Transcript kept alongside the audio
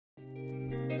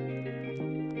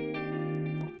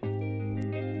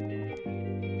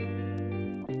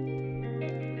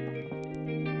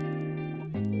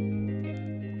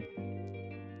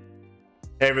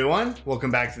Hey everyone, welcome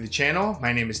back to the channel.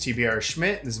 My name is TBR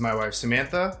Schmitt. This is my wife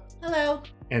Samantha. Hello.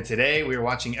 And today we are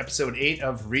watching episode 8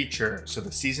 of Reacher, so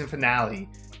the season finale.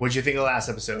 What'd you think of last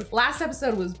episode? Last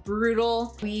episode was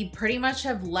brutal. We pretty much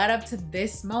have led up to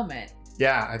this moment.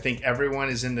 Yeah, I think everyone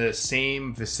is in the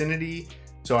same vicinity,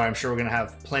 so I'm sure we're gonna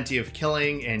have plenty of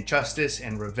killing and justice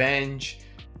and revenge.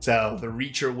 So the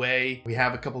Reacher way, we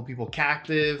have a couple people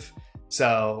captive.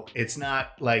 So it's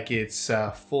not like it's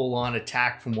a full-on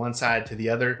attack from one side to the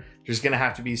other. There's gonna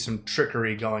have to be some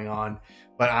trickery going on,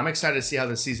 but I'm excited to see how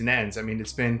the season ends. I mean,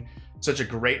 it's been such a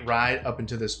great ride up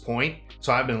until this point,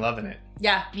 so I've been loving it.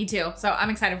 Yeah, me too. So I'm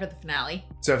excited for the finale.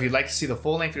 So if you'd like to see the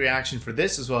full-length reaction for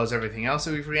this, as well as everything else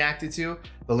that we've reacted to,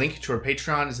 the link to our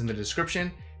Patreon is in the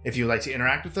description. If you'd like to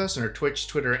interact with us on our Twitch,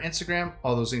 Twitter, and Instagram,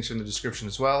 all those links are in the description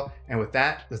as well. And with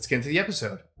that, let's get into the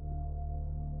episode.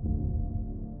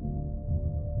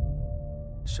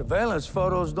 Surveillance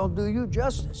photos don't do you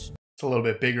justice. It's a little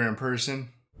bit bigger in person.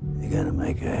 You're gonna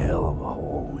make a hell of a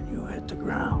hole when you hit the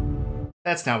ground.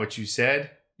 That's not what you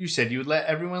said. You said you would let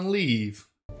everyone leave.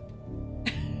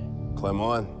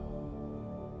 Clement?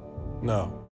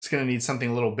 No. It's gonna need something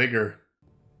a little bigger.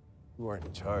 You weren't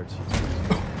in charge.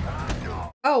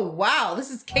 Oh, wow.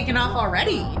 This is kicking off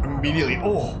already. Immediately.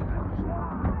 Oh.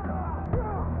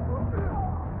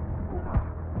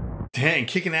 Dang,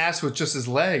 kicking ass with just his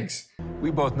legs.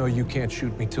 We both know you can't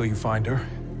shoot me till you find her.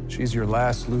 She's your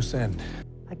last loose end.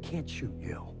 I can't shoot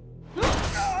you.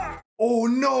 Oh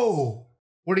no!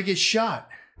 Where'd he get shot?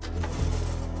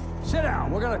 Sit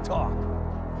down, we're gonna talk.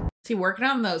 Is he working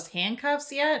on those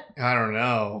handcuffs yet? I don't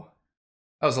know.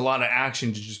 That was a lot of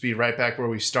action to just be right back where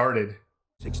we started.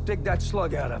 Stick that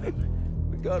slug out of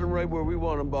him. We got him right where we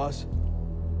want him, boss.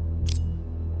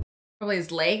 Probably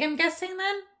his leg, I'm guessing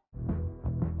then?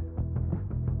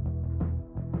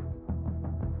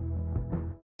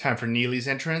 Time for Neely's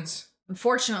entrance.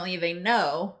 Unfortunately, they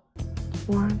know.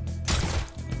 1,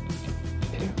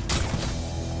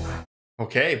 2.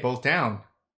 Okay, both down.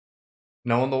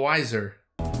 No one the wiser.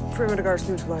 Perimeter guards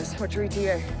neutralized. What's your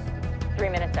ETA? 3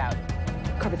 minutes out.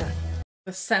 Copy that.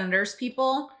 The senator's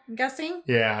people, I'm guessing?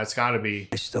 Yeah, it's gotta be.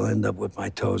 I still end up with my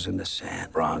toes in the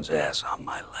sand. Ron's ass on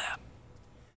my lap.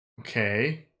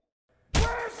 Okay.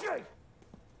 Where is she? I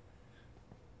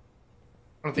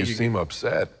don't You think seem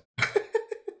upset.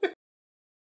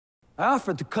 I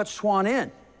offered to cut Swan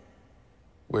in.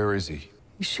 Where is he?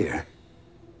 He's here.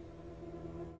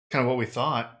 kind of what we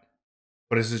thought.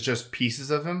 But is it just pieces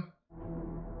of him?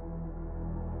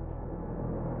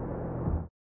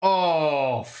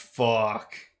 Oh,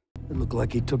 fuck. It looked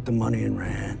like he took the money and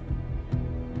ran.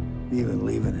 Even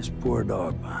leaving his poor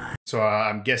dog behind. So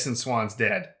I'm guessing Swan's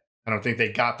dead. I don't think they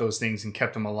got those things and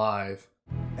kept him alive.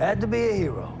 Had to be a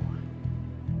hero.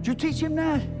 Did you teach him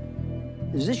that?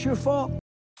 Is this your fault?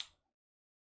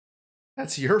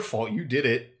 That's your fault. You did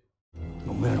it.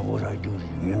 No matter what I do to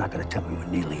you, you're not gonna tell me where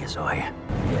Neely is, are you?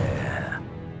 Yeah.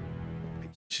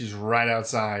 She's right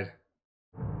outside.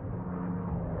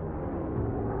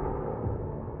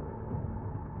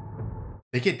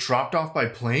 They get dropped off by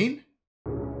plane?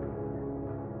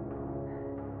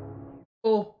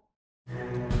 Oh.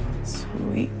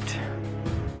 Sweet.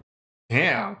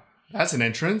 Damn, that's an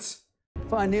entrance.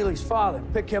 Find Neely's father,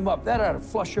 pick him up. That ought to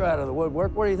flush her out of the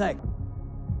woodwork. What do you think?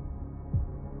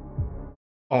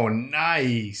 Oh,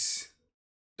 nice.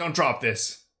 Don't drop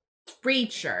this.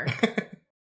 Reacher.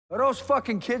 Are those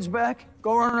fucking kids back?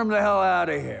 Go run them the hell out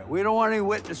of here. We don't want any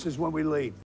witnesses when we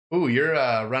leave. Ooh, you're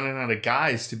running out of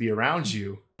guys to be around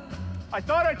you. I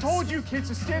thought I told you kids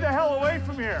to stay the hell away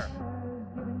from here.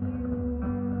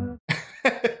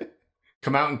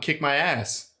 Come out and kick my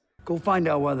ass. Go find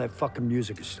out why that fucking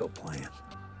music is still playing.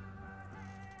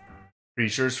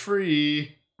 Reacher's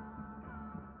free.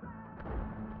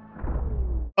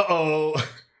 Uh-oh.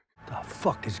 The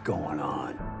fuck is going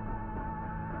on?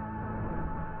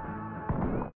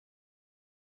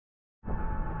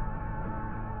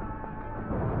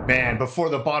 Man, before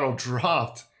the bottle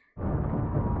dropped.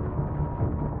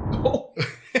 Oh.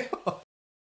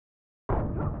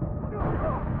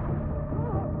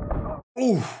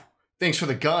 Ooh, thanks for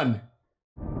the gun.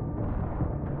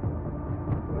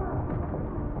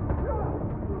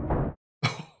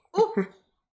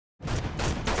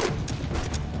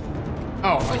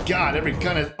 Oh my God, every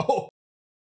gun is, oh.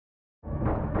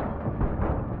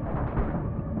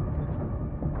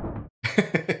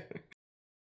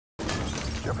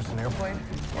 Jefferson Airplane?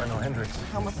 Why no Hendrix?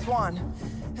 I'm with Swan.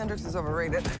 Hendrix is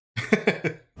overrated. Get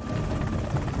this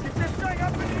thing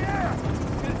up in the air.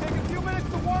 It's gonna take a few minutes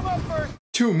to warm up first.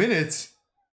 2 minutes?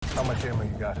 How much ammo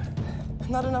you got?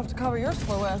 Not enough to cover your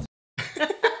silhouette.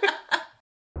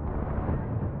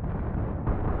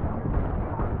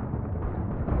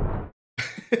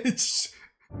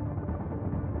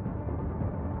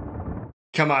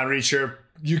 Come on, Reacher.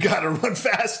 You gotta run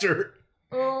faster.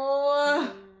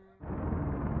 Oh.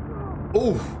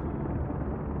 Oh.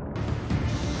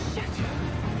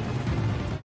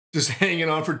 Just hanging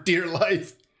on for dear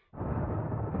life.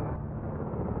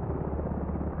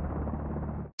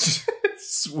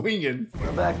 Swinging.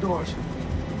 The back doors.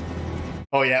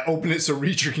 Oh yeah, open it so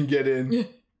Reacher can get in.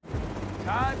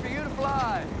 Time for you to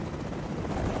fly.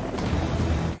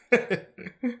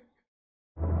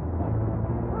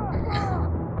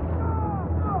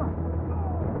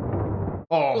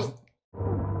 Oh.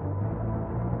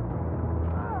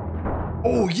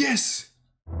 Oh, yes.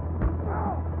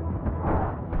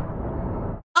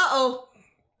 Uh-oh.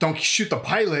 Don't shoot the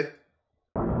pilot.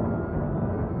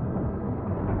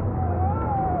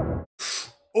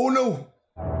 Oh, no.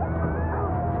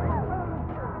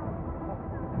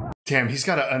 Damn, he's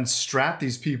got to unstrap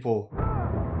these people.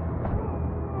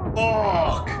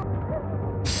 Oh.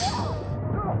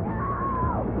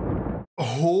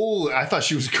 Oh, I thought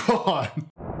she was gone.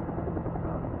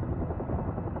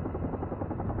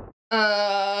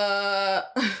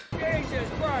 Jesus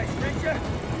Christ, Richard!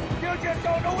 You just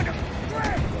don't know what to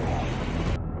stress!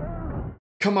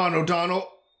 Come on, O'Donnell.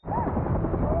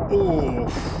 Oh.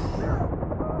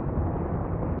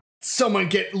 Someone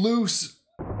get loose.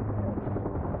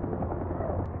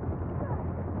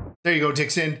 There you go,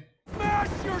 Dixon. Smash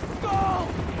your skull!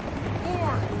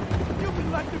 Or you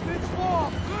can let the bitch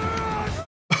fall!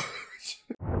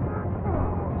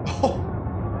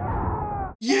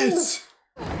 Oh. Yes.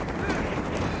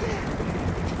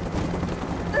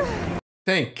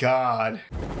 Thank God.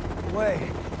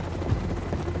 Wait.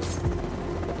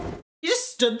 You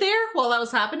just stood there while that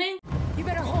was happening? You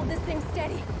better hold this thing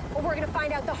steady, or we're gonna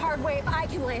find out the hard way if I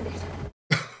can land it.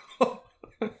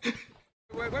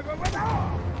 Wait.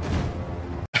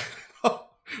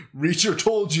 Reacher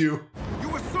told you.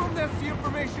 You assume that's the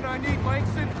information I need,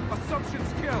 Langston.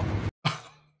 Assumptions kill.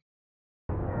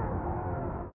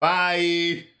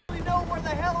 Bye. You know where the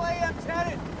hell I am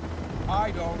headed?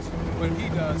 I don't, but he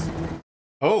does.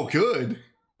 Oh, good.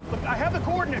 Look, I have the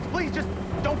coordinates. Please, just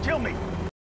don't kill me.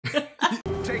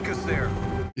 Take us there.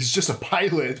 He's just a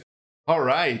pilot. All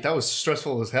right, that was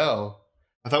stressful as hell.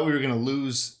 I thought we were gonna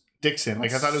lose Dixon.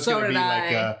 Like I thought it was gonna be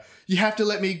like a "you have to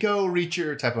let me go,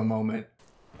 Reacher" type of moment.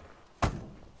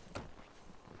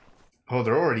 Oh,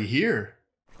 they're already here.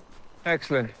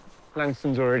 Excellent.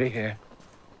 Langston's already here.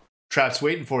 Trap's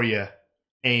waiting for you,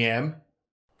 AM.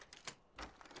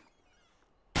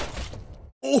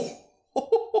 Oh.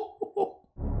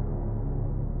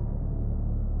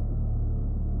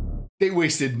 They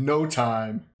wasted no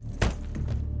time.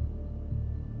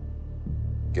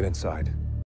 Get inside.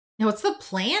 Now, what's the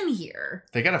plan here?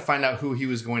 They gotta find out who he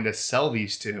was going to sell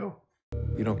these to.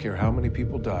 You don't care how many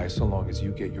people die so long as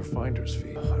you get your finder's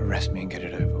fee. Arrest me and get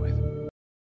it over with.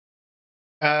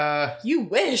 You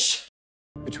wish.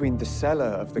 Between the seller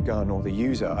of the gun or the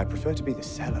user, I prefer to be the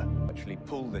seller. Actually,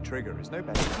 pull the trigger is no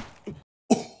better.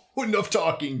 Oh, enough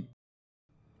talking.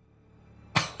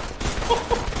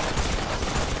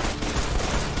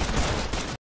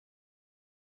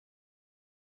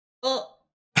 Oh.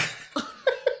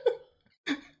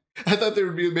 I thought there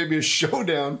would be maybe a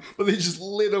showdown, but they just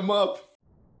lit him up.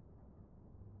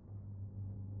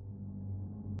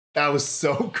 That was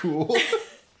so cool.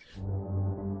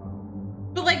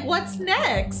 But like, what's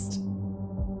next?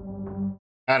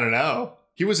 I don't know.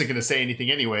 He wasn't going to say anything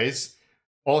anyways.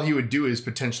 All he would do is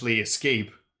potentially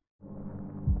escape.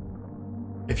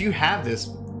 If you have this,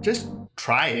 just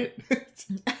try it.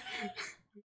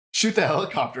 Shoot the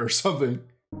helicopter or something.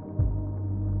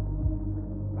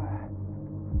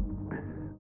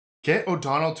 Get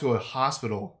O'Donnell to a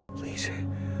hospital. Please.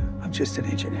 I'm just an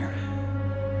engineer.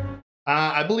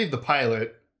 I believe the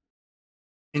pilot.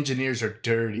 Engineers are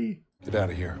dirty. Get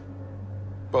out of here.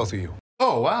 Both of you.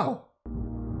 Oh, wow.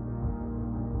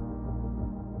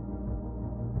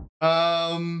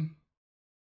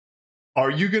 Are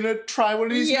you gonna try one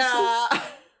of these missiles? Yeah.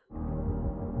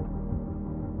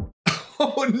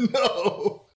 Oh,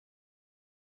 no.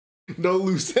 No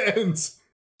loose ends.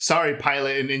 Sorry,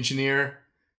 pilot and engineer.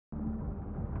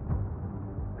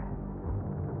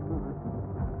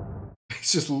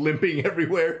 He's just limping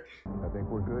everywhere. I think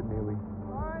we're good, Neely.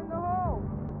 Find the hole.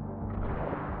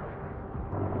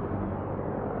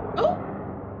 Oh.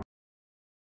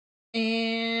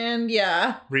 And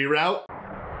yeah. Reroute.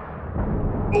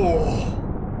 Oh.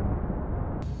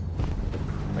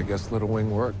 I guess Little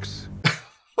Wing works.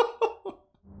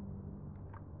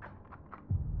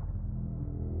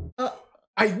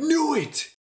 I knew it.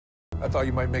 I thought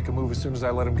you might make a move as soon as I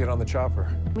let him get on the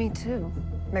chopper. Me too.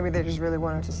 Maybe they just really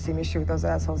wanted to see me shoot those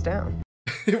assholes down.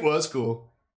 It was cool.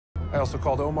 I also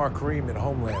called Omar Kareem in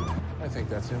Homeland. I think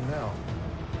that's him now.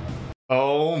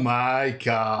 Oh my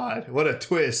God. What a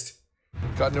twist.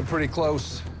 Cutting him pretty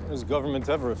close. Is government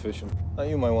ever efficient? Now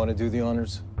you might want to do the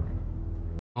honors.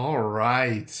 All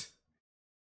right.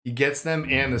 He gets them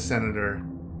and the senator.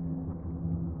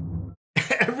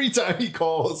 Every time he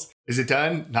calls, is it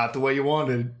done? Not the way you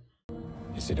wanted.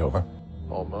 Is it over?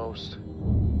 Almost.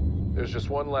 There's just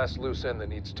one last loose end that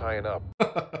needs tying up.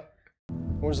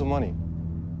 Where's the money?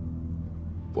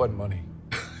 What money?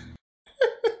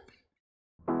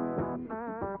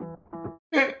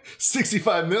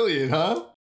 65 million, huh?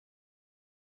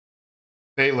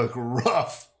 They look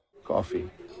rough. Coffee.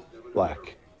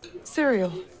 Black.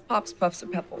 Cereal. Pops, Puffs,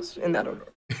 and Pebbles, in that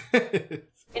order.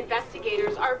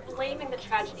 Investigators are blaming the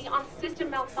tragedy on system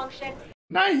malfunction.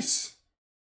 Nice.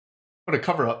 What a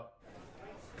cover up.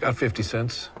 Got 50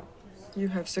 cents. You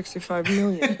have 65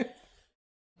 million.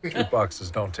 Two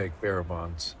boxes don't take bearer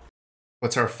bonds.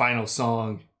 What's our final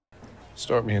song?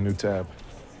 Start me a new tab.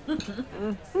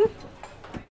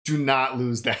 Do not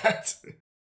lose that.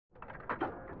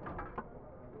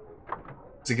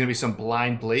 Is it gonna be some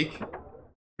blind Blake?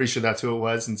 Pretty sure that's who it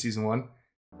was in season 1.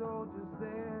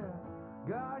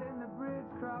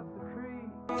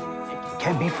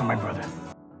 Can't be for my brother.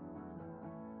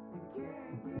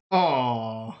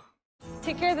 Oh.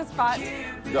 Take care of the spot.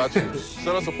 Gotcha.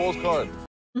 Send us a postcard.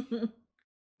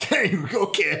 Dang,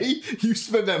 okay. You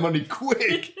spent that money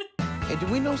quick. Hey, do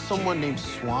we know someone named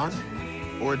Swan?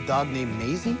 Or a dog named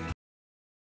Maisie?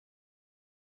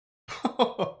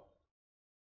 Oh,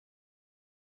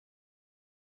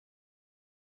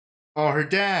 her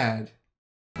dad.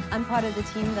 I'm part of the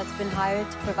team that's been hired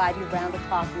to provide you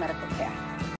round-the-clock medical care.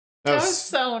 That was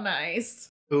so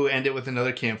nice. Ooh, end it with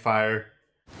another campfire.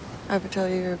 I ever tell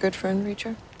you you're a good friend,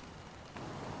 Reacher?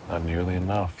 Not nearly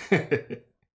enough.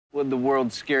 What the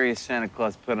world's scariest Santa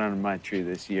Claus put under my tree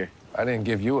this year? I didn't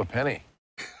give you a penny.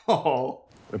 Oh.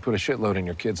 I put a shitload in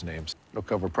your kids' names. It'll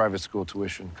cover private school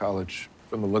tuition, college.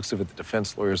 From the looks of it, the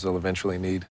defense lawyers they'll eventually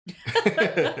need.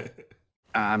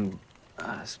 I'm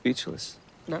speechless.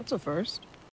 That's a first.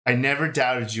 I never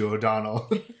doubted you, O'Donnell.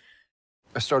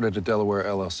 I started a Delaware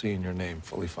LLC in your name,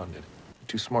 fully funded. You're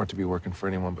too smart to be working for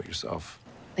anyone but yourself.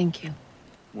 Thank you.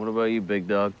 What about you, big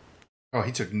dog? Oh,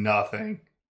 he took nothing.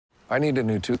 I need a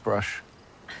new toothbrush.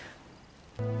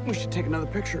 We should take another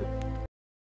picture.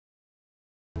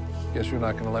 Guess you're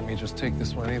not gonna let me just take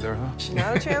this one either, huh?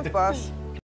 Not a chance, boss.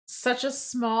 Such a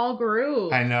small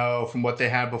group. I know, from what they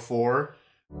had before.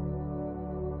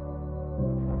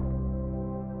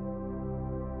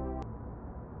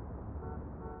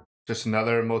 Just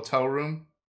another motel room.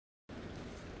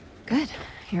 Good.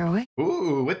 You're awake.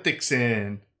 Ooh, with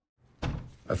Dixon.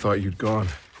 I thought you'd gone.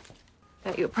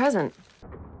 Got you a present.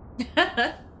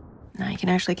 Now you can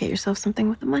actually get yourself something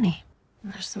with the money.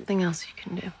 There's something else you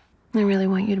can do. I really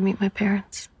want you to meet my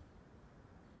parents.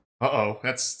 Uh-oh,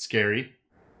 that's scary.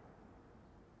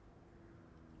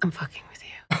 I'm fucking with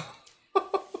you.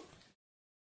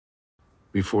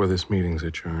 Before this meeting's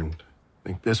adjourned, I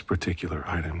think this particular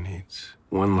item needs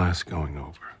one last going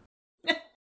over.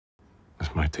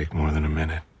 This might take more than a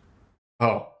minute.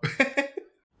 Oh.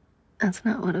 That's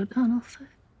not what O'Donnell said.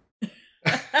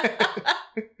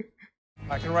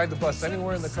 I can ride the bus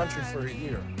anywhere in the country for a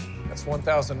year. That's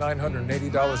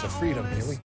 $1,980 of freedom,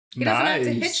 Neely. He doesn't have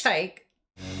to hitchhike.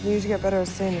 You need to get better at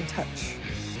staying in touch.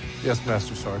 Yes,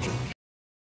 Master Sergeant.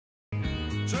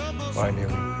 Bye,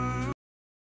 Neely.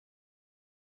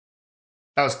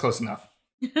 That was close enough.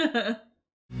 Where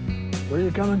are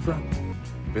you coming from?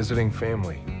 Visiting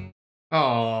family.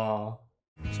 Aww.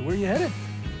 So where are you headed?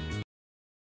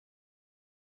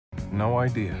 No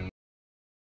idea.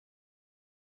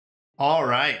 All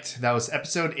right, that was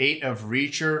episode 8 of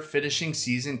Reacher, finishing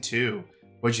season 2.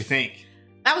 What'd you think?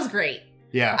 That was great.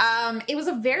 Yeah. It was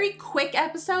a very quick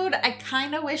episode. I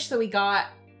kind of wish that we got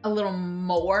a little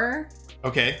more.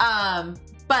 Okay.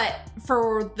 But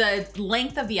for the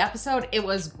length of the episode, it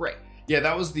was great. Yeah,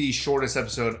 that was the shortest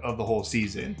episode of the whole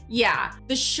season. Yeah,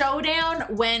 the showdown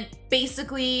went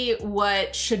basically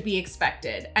what should be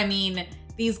expected. I mean,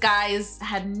 these guys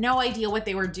had no idea what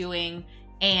they were doing,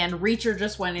 and Reacher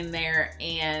just went in there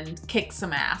and kicked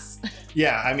some ass.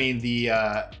 Yeah, I mean,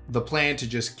 the plan to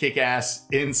just kick ass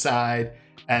inside,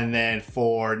 and then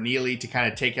for Neely to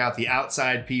kind of take out the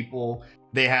outside people.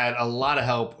 They had a lot of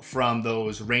help from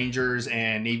those Rangers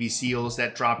and Navy SEALs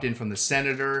that dropped in from the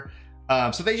Senator.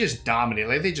 So they just dominated.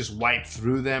 Like, they just wiped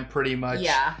through them pretty much.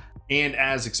 Yeah. And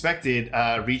as expected,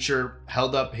 Reacher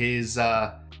held up his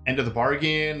end of the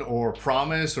bargain or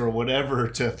promise or whatever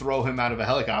to throw him out of a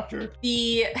helicopter.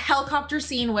 The helicopter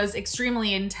scene was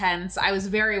extremely intense. I was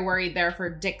very worried there for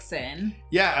Dixon.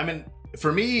 Yeah, I mean,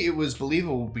 for me, it was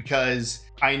believable because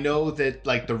I know that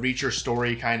like the Reacher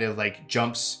story kind of like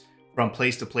jumps from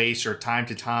place to place or time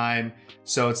to time.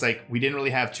 So it's like we didn't really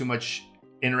have too much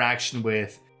interaction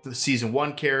with the season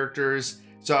 1 characters.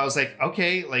 So I was like,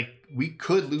 okay, like we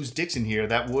could lose Dixon here.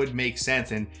 That would make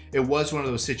sense. And it was one of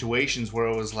those situations where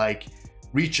it was like,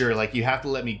 Reacher, like you have to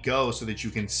let me go so that you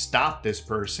can stop this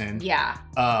person. Yeah.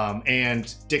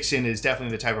 And Dixon is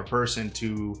definitely the type of person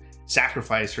to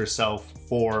sacrifice herself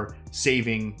for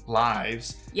saving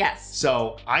lives. Yes.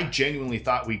 So I genuinely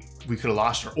thought we could have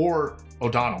lost her, or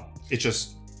O'Donnell. It's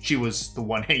just, she was the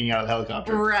one hanging out of the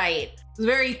helicopter. Right. It was a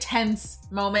very tense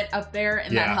moment up there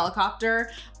in that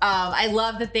helicopter. I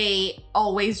love that they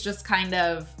always just kind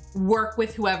of work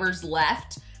with whoever's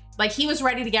left. Like he was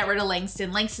ready to get rid of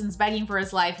Langston. Langston's begging for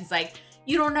his life. He's like,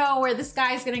 you don't know where this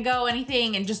guy's gonna go,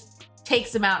 anything, and just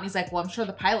takes him out. And he's like, well, I'm sure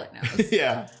the pilot knows.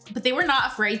 Yeah. But they were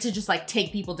not afraid to just like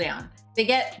take people down. They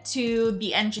get to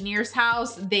the engineer's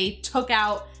house. They took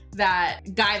out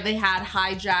that guy they had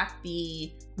hijack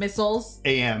the missiles.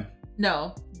 AM.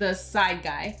 No, the side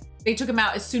guy. They took him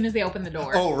out as soon as they opened the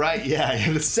door. Oh, right.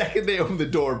 Yeah. The second they opened the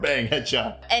door, bang,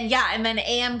 headshot. And yeah, and then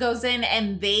AM goes in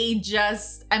and they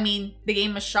just, I mean, they gave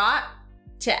him a shot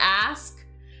to ask.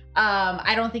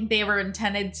 I don't think they ever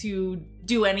intended to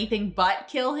do anything but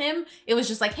kill him. It was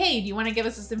just like, hey, do you want to give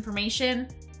us this information?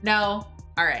 No?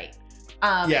 All right.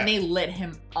 And they lit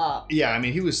him up. Yeah, I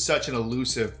mean, he was such an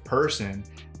elusive person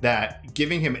that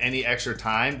giving him any extra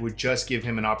time would just give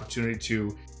him an opportunity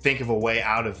to think of a way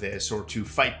out of this or to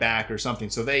fight back or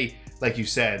something. So they, like you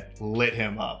said, lit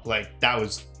him up. Like that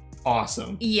was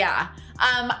awesome. Yeah.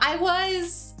 I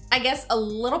was, I guess, a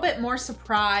little bit more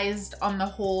surprised on the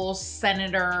whole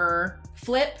senator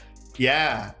flip.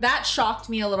 Yeah. That shocked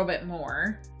me a little bit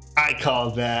more. I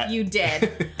called that. You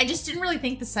did. I just didn't really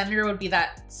think the senator would be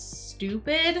that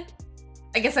stupid.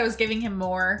 I guess I was giving him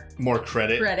more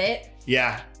credit.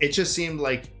 Yeah. It just seemed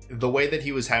like the way that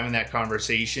he was having that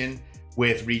conversation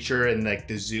with Reacher and like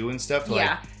the zoo and stuff,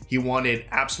 like he wanted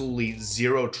absolutely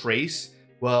zero trace.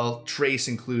 Well, trace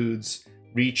includes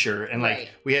Reacher, and like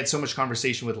we had so much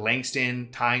conversation with Langston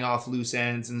tying off loose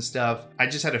ends and stuff. I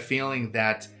just had a feeling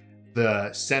that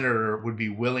the senator would be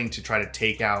willing to try to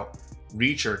take out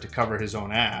Reacher to cover his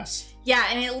own ass. Yeah,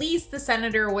 and at least the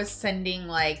senator was sending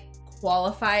like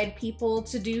qualified people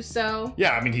to do so.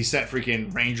 Yeah, I mean, he sent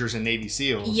freaking Rangers and Navy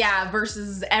SEALs. Yeah,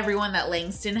 versus everyone that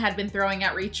Langston had been throwing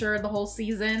at Reacher the whole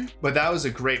season. But that was a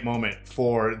great moment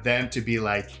for them to be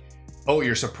like, oh,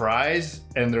 you're surprised?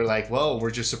 And they're like, well,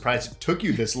 we're just surprised it took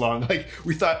you this long. Like,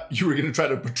 we thought you were going to try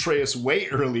to betray us way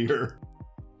earlier.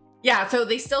 Yeah, so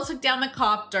they still took down the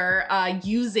copter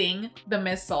using the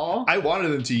missile. I wanted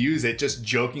them to use it just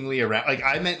jokingly around. Like,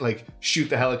 I meant like shoot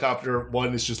the helicopter.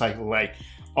 One is just like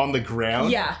on the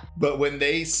ground. Yeah. But when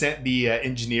they sent the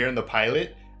engineer and the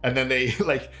pilot, and then they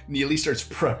like Neely starts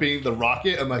prepping the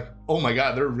rocket, I'm like, oh my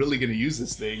God, they're really gonna use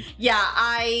this thing. Yeah,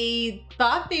 I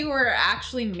thought they were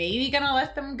actually maybe gonna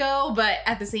let them go, but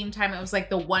at the same time, it was like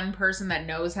the one person that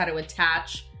knows how to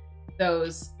attach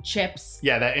those chips.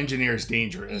 Yeah, that engineer is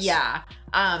dangerous. Yeah,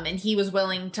 and he was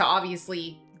willing to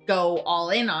obviously go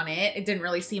all in on it. It didn't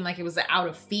really seem like it was out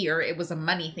of fear. It was a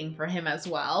money thing for him as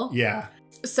well. Yeah.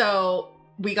 So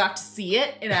we got to see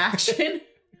it in action.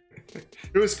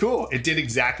 It was cool. It did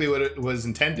exactly what it was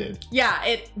intended. Yeah,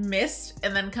 it missed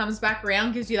and then comes back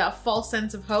around, gives you that false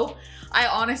sense of hope. I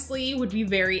honestly would be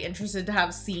very interested to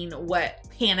have seen what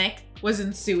panic was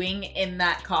ensuing in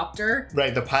that copter.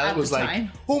 Right, the pilot was like,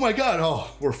 oh my God, oh,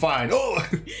 we're fine. Oh.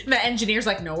 And the engineer's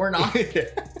like, no, we're not.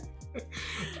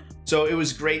 So it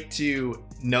was great to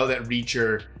know that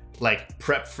Reacher like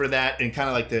prepped for that and kind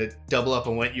of like to double up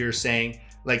on what you're saying.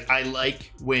 Like, I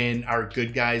like when our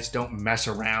good guys don't mess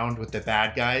around with the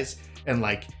bad guys and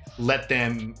like let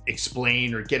them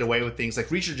explain or get away with things. Like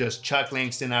Reacher just chucked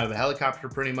Langston out of the helicopter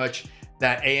pretty much.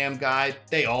 That AM guy,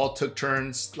 they all took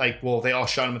turns. Like, well, they all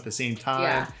shot him at the same time.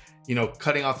 Yeah. You know,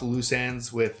 cutting off the loose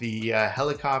ends with the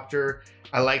helicopter.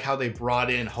 I like how they brought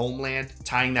in Homeland,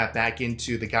 tying that back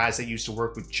into the guys that used to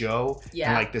work with Joe. Yeah.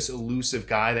 And like this elusive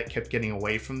guy that kept getting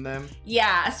away from them.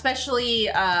 Yeah, especially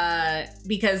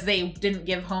because they didn't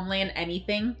give Homeland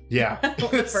anything. Yeah.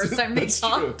 The first time they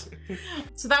talked.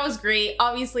 So that was great.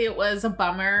 Obviously, it was a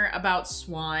bummer about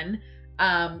Swan.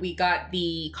 We got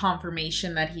the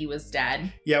confirmation that he was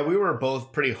dead. Yeah, we were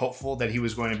both pretty hopeful that he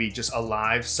was going to be just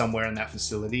alive somewhere in that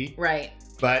facility. Right.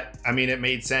 But I mean, it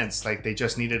made sense. Like they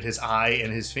just needed his eye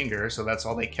and his finger, so that's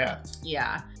all they kept.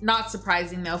 Yeah. Not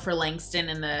surprising though for Langston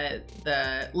and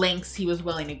the lengths he was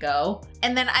willing to go.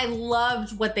 And then I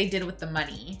loved what they did with the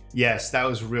money. Yes, that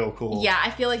was real cool. Yeah, I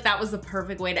feel like that was the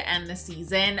perfect way to end the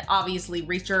season. Obviously,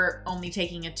 Reacher only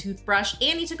taking a toothbrush,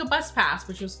 and he took a bus pass,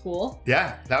 which was cool.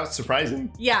 Yeah, that was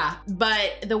surprising. Yeah,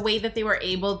 but the way that they were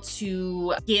able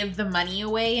to give the money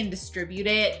away and distribute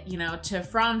it, you know, to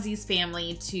Franzi's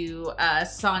family, to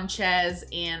Sanchez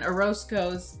and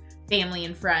Orozco's family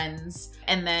and friends,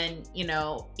 and then, you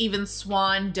know, even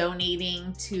Swan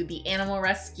donating to the animal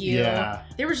rescue. Yeah.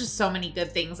 There was just so many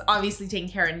good things. Obviously taking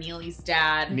care of Neely's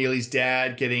dad. Neely's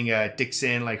dad, getting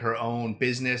Dixon like her own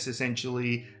business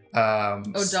essentially.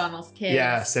 O'Donnell's kids.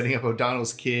 Yeah, setting up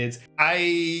O'Donnell's kids.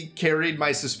 I carried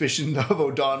my suspicion of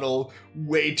O'Donnell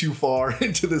way too far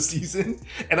into the season,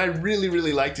 and I really,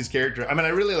 really liked his character. I mean, I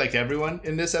really liked everyone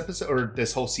in this episode or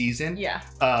this whole season. Yeah.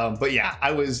 But yeah,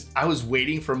 I was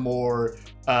waiting for more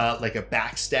like a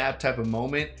backstab type of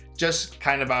moment. Just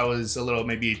kind of, I was a little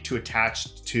maybe too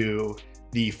attached to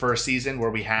the first season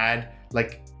where we had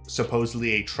like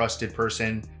supposedly a trusted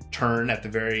person turn at the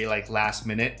very like last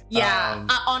minute. Yeah,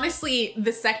 honestly,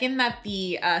 the second that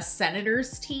the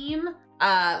Senators team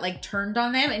like turned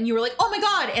on them and you were like, oh my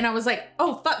God. And I was like,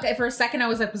 oh fuck. For a second I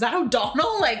was like, was that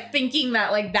O'Donnell? Like thinking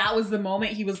that like that was the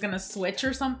moment he was gonna switch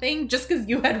or something, just because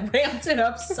you had ramped it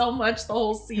up so much the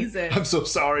whole season. I'm so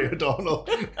sorry, O'Donnell.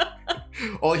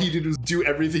 All he did was do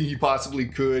everything he possibly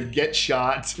could, get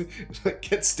shot,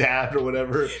 get stabbed or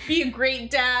whatever. Be a great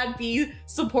dad, be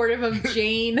supportive of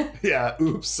Jane. Yeah,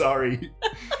 oops, sorry.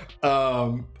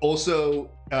 Also,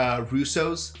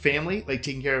 Russo's family, like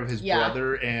taking care of his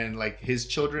brother and like his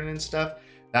children and stuff.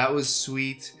 That was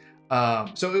sweet.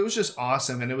 So it was just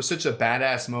awesome. And it was such a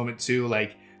badass moment too,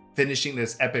 like finishing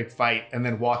this epic fight and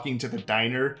then walking to the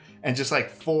diner and just like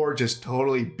 4 just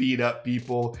totally beat up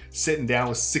people sitting down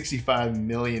with $65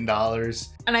 million.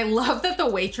 And I love that the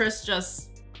waitress just...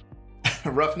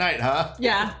 A rough night, huh?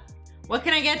 Yeah. What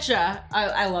can I get ya?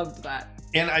 I loved that.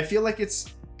 And I feel like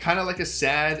it's kind of like a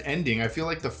sad ending. I feel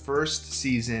like the first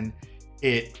season,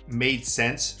 it made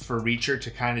sense for Reacher to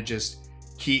kind of just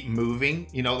keep moving.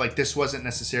 You know, like this wasn't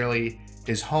necessarily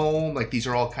his home. Like these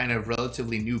are all kind of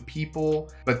relatively new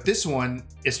people. But this one,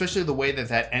 especially the way that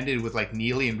that ended with like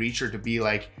Neely and Reacher to be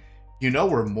like, you know,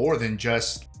 we're more than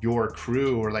just your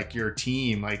crew or like your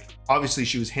team. Like obviously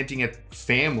she was hinting at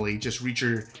family, just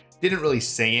Reacher didn't really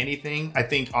say anything. I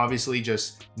think obviously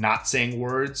just not saying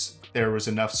words, there was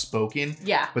enough spoken.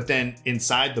 Yeah. But then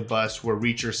inside the bus where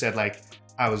Reacher said like,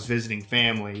 I was visiting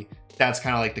family, that's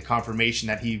kind of like the confirmation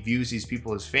that he views these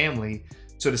people as family.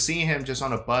 So to see him just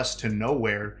on a bus to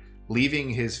nowhere, leaving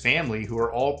his family who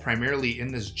are all primarily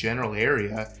in this general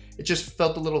area, it just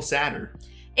felt a little sadder.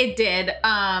 It did.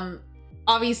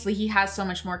 Obviously he has so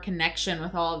much more connection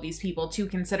with all of these people to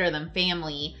consider them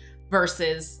family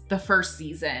versus the first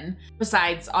season.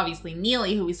 Besides obviously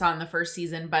Neely, who we saw in the first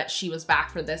season, but she was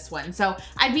back for this one. So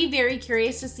I'd be very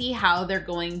curious to see how they're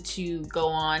going to go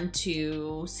on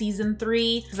to season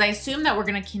 3, because I assume that we're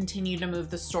going to continue to move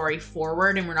the story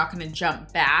forward and we're not going to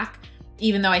jump back,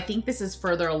 even though I think this is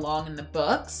further along in the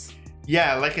books.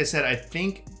 Yeah, like I said, I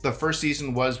think the first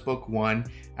season was book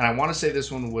 1, and I want to say this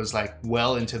one was like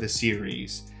well into the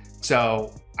series.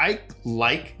 So I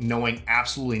like knowing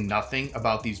absolutely nothing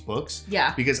about these books.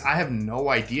 Yeah. Because I have no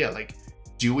idea, like,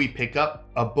 do we pick up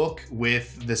a book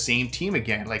with the same team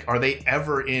again? Like, are they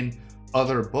ever in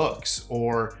other books?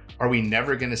 Or are we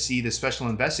never going to see the special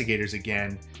investigators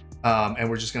again? And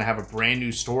we're just going to have a brand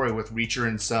new story with Reacher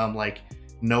in some, like,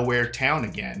 nowhere town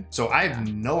again. So I have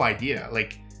no idea.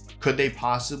 Like, could they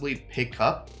possibly pick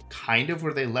up kind of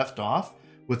where they left off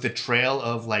with the trail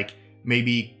of, like,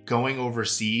 maybe going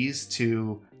overseas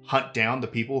to hunt down the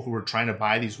people who were trying to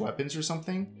buy these weapons or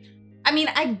something? I mean,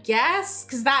 I guess,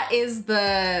 because that is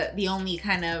the only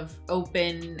kind of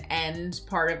open end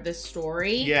part of this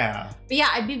story. Yeah. But yeah,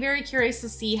 I'd be very curious to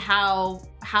see how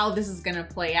this is gonna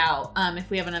play out. If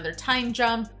we have another time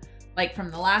jump, like from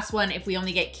the last one, if we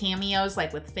only get cameos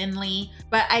like with Finley.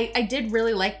 But I did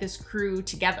really like this crew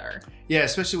together. Yeah,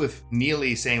 especially with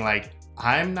Neely saying like,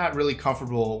 I'm not really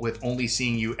comfortable with only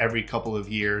seeing you every couple of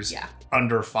years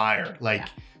under fire. Like,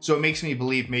 so it makes me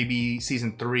believe maybe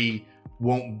season 3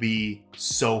 won't be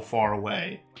so far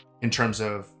away in terms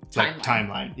of like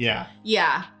timeline. Yeah.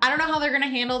 Yeah. I don't know how they're going to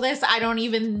handle this. I don't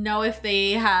even know if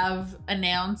they have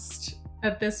announced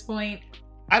at this point.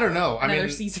 I don't know. I mean,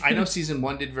 season. I know season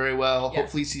 1 did very well. Yeah.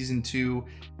 Hopefully season 2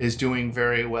 is doing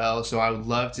very well. So I would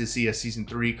love to see a season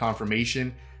 3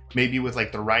 confirmation, maybe with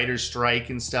like the writer's strike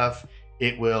and stuff.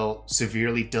 it will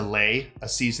severely delay a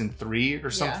season 3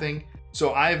 or something.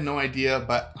 So I have no idea,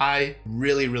 but I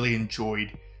really, really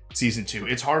enjoyed season 2.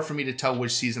 It's hard for me to tell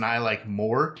which season I like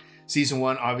more. Season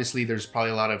 1, obviously there's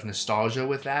probably a lot of nostalgia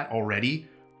with that already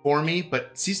for me,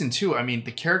 but season 2, I mean,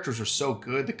 the characters were so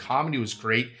good. The comedy was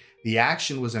great. The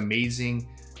action was amazing.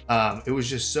 It was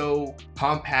just so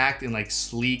compact and like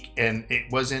sleek, and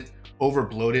it wasn't over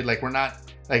bloated. Like, we're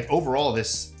not like, overall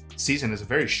this season is a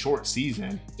very short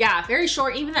season. Yeah, very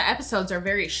short. Even the episodes are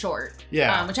very short.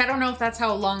 Yeah. Which I don't know if that's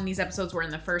how long these episodes were in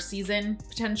the first season,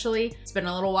 potentially. It's been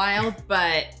a little while,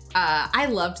 but I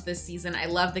loved this season. I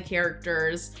love the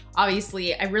characters.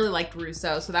 Obviously, I really liked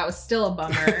Russo, so that was still a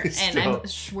bummer. And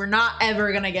we're not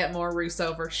ever gonna get more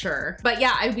Russo for sure. But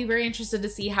yeah, I'd be very interested to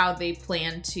see how they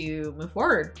plan to move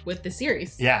forward with the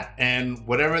series. Yeah, and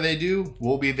whatever they do,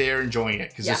 we'll be there enjoying it,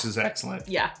 because this is excellent.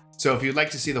 Yeah. So if you'd like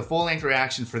to see the full-length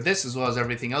reaction for this, as well as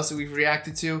everything else that we've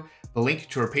reacted to, the link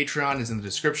to our Patreon is in the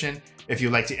description. If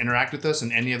you'd like to interact with us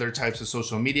on any other types of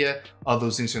social media, all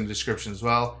those links are in the description as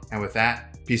well. And with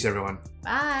that, peace everyone.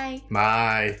 Bye.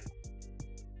 Bye.